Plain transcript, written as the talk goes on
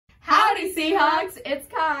Seahawks, it's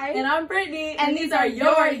Kai. And I'm Brittany. And these are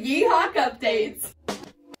your Yeehawk updates.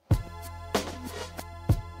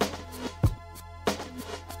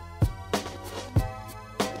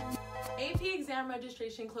 AP exam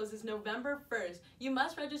registration closes November 1st. You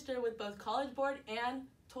must register with both College Board and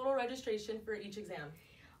total registration for each exam.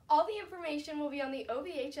 All the information will be on the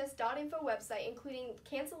ovhs.info website, including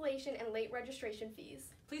cancellation and late registration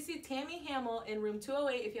fees. Please see Tammy Hamill in room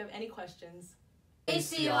 208 if you have any questions. Hey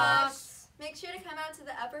Seahawks! Make sure to come out to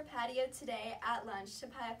the upper patio today at lunch to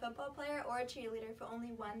buy a football player or a cheerleader for only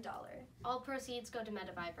 $1. All proceeds go to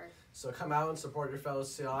MetaViber. So come out and support your fellow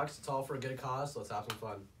Seahawks. It's all for a good cause, so let's have some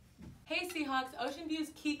fun. Hey Seahawks, Ocean View's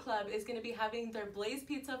Key Club is going to be having their Blaze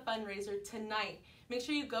Pizza fundraiser tonight. Make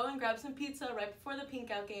sure you go and grab some pizza right before the Pink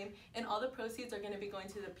Out game, and all the proceeds are going to be going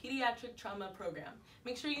to the Pediatric Trauma Program.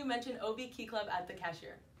 Make sure you mention OV Key Club at the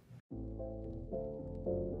cashier.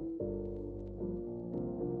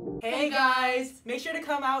 Hey guys! Make sure to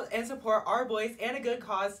come out and support our boys and a good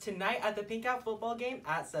cause tonight at the Pink Out football game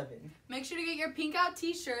at 7. Make sure to get your Pink Out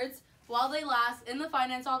t-shirts while they last in the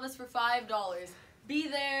finance office for $5. Be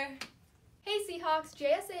there. Hey Seahawks,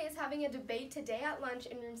 JSA is having a debate today at lunch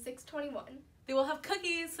in room 621. They will have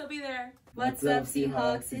cookies, so be there. What's up,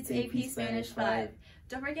 Seahawks? It's AP Spanish 5.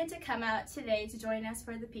 Don't forget to come out today to join us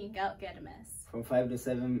for the Pink Out Get-A-Mess. From 5 to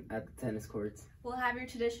 7 at the tennis courts. We'll have your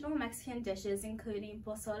traditional Mexican dishes, including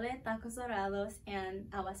pozole, tacos dorados, and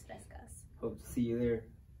aguas frescas. Hope to see you there.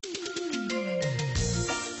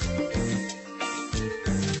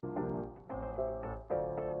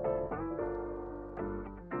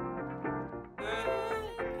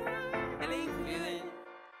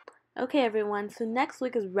 Okay everyone, so next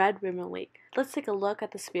week is Red Ribbon Week. Let's take a look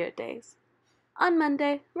at the Spirit Days. On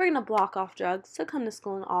Monday, we're going to block off drugs, so come to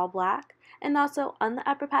school in all black. And also, on the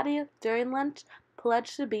upper patio, during lunch,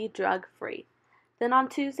 pledge to be drug-free. Then on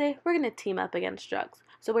Tuesday, we're going to team up against drugs,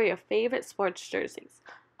 so wear your favorite sports jerseys.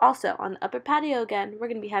 Also, on the upper patio again, we're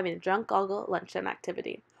going to be having a drunk goggle lunchtime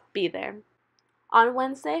activity. Be there. On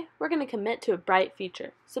Wednesday, we're going to commit to a bright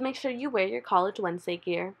future, so make sure you wear your College Wednesday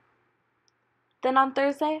gear. Then on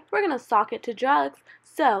Thursday, we're going to sock it to drugs,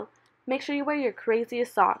 so make sure you wear your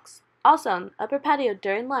craziest socks. Also, on the upper patio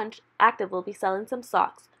during lunch, Active will be selling some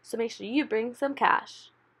socks, so make sure you bring some cash.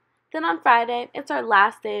 Then on Friday, it's our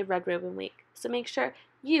last day of Red Ribbon Week, so make sure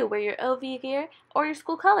you wear your OV gear or your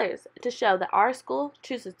school colors to show that our school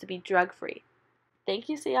chooses to be drug-free. Thank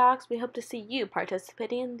you, Seahawks. We hope to see you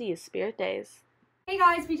participating in these Spirit Days. Hey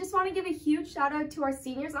guys, we just want to give a huge shout out to our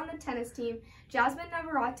seniors on the tennis team, Jasmine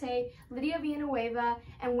Navarrete, Lydia Villanueva,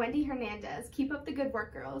 and Wendy Hernandez. Keep up the good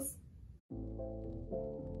work, girls.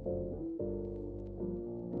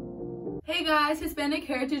 Hey guys, Hispanic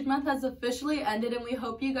Heritage Month has officially ended and we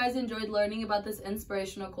hope you guys enjoyed learning about this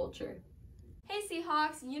inspirational culture. Hey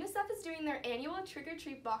Seahawks, UNICEF is doing their annual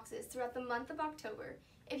trick-or-treat boxes throughout the month of October.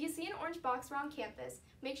 If you see an orange box around campus,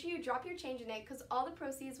 make sure you drop your change in it because all the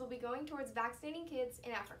proceeds will be going towards vaccinating kids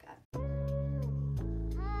in Africa.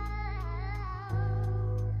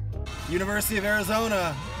 University of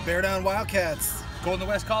Arizona, Bear Down Wildcats. Golden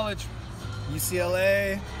West College.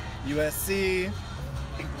 UCLA, USC,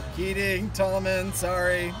 Keating, Tolman,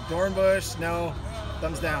 sorry. Dornbush, no.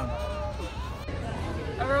 Thumbs down.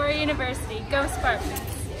 Aurora University, go Spartans.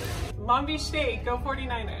 Long Beach State, go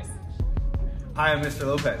 49ers. Hi, I'm Mr.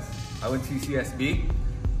 Lopez. I went to UCSB,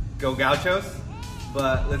 go Gauchos,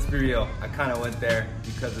 but let's be real, I kind of went there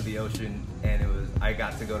because of the ocean, and I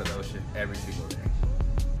got to go to the ocean every single day.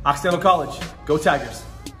 Occidental College, go Tigers.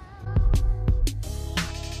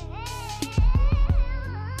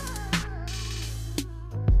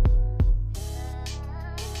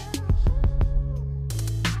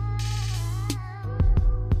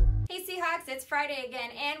 It's Friday again,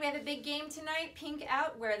 and we have a big game tonight. Pink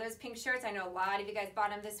Out. Wear those pink shirts. I know a lot of you guys bought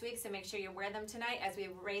them this week, so make sure you wear them tonight as we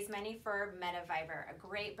raise money for MetaViber, a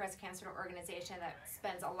great breast cancer organization that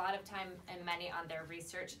spends a lot of time and money on their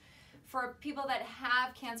research for people that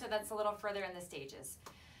have cancer that's a little further in the stages.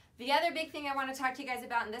 The other big thing I want to talk to you guys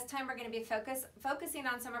about, and this time we're going to be focusing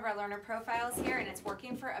on some of our learner profiles here, and it's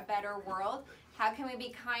working for a better world. How can we be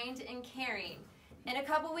kind and caring? In a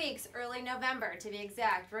couple weeks, early November to be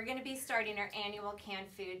exact, we're going to be starting our annual canned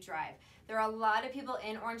food drive. There are a lot of people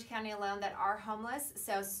in Orange County alone that are homeless,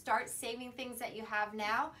 so start saving things that you have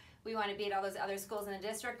now. We want to beat all those other schools in the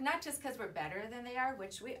district, not just because we're better than they are,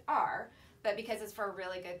 which we are, but because it's for a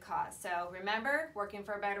really good cause. So remember, working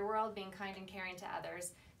for a better world, being kind and caring to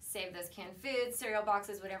others. Save those canned foods, cereal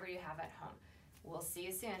boxes, whatever you have at home. We'll see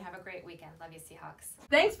you soon. Have a great weekend. Love you, Seahawks.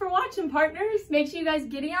 Thanks for watching, partners. Make sure you guys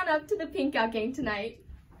giddy on up to the Pink Out game tonight.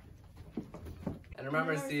 And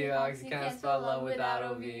remember, Seahawks, you can't spell love without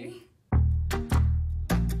OV.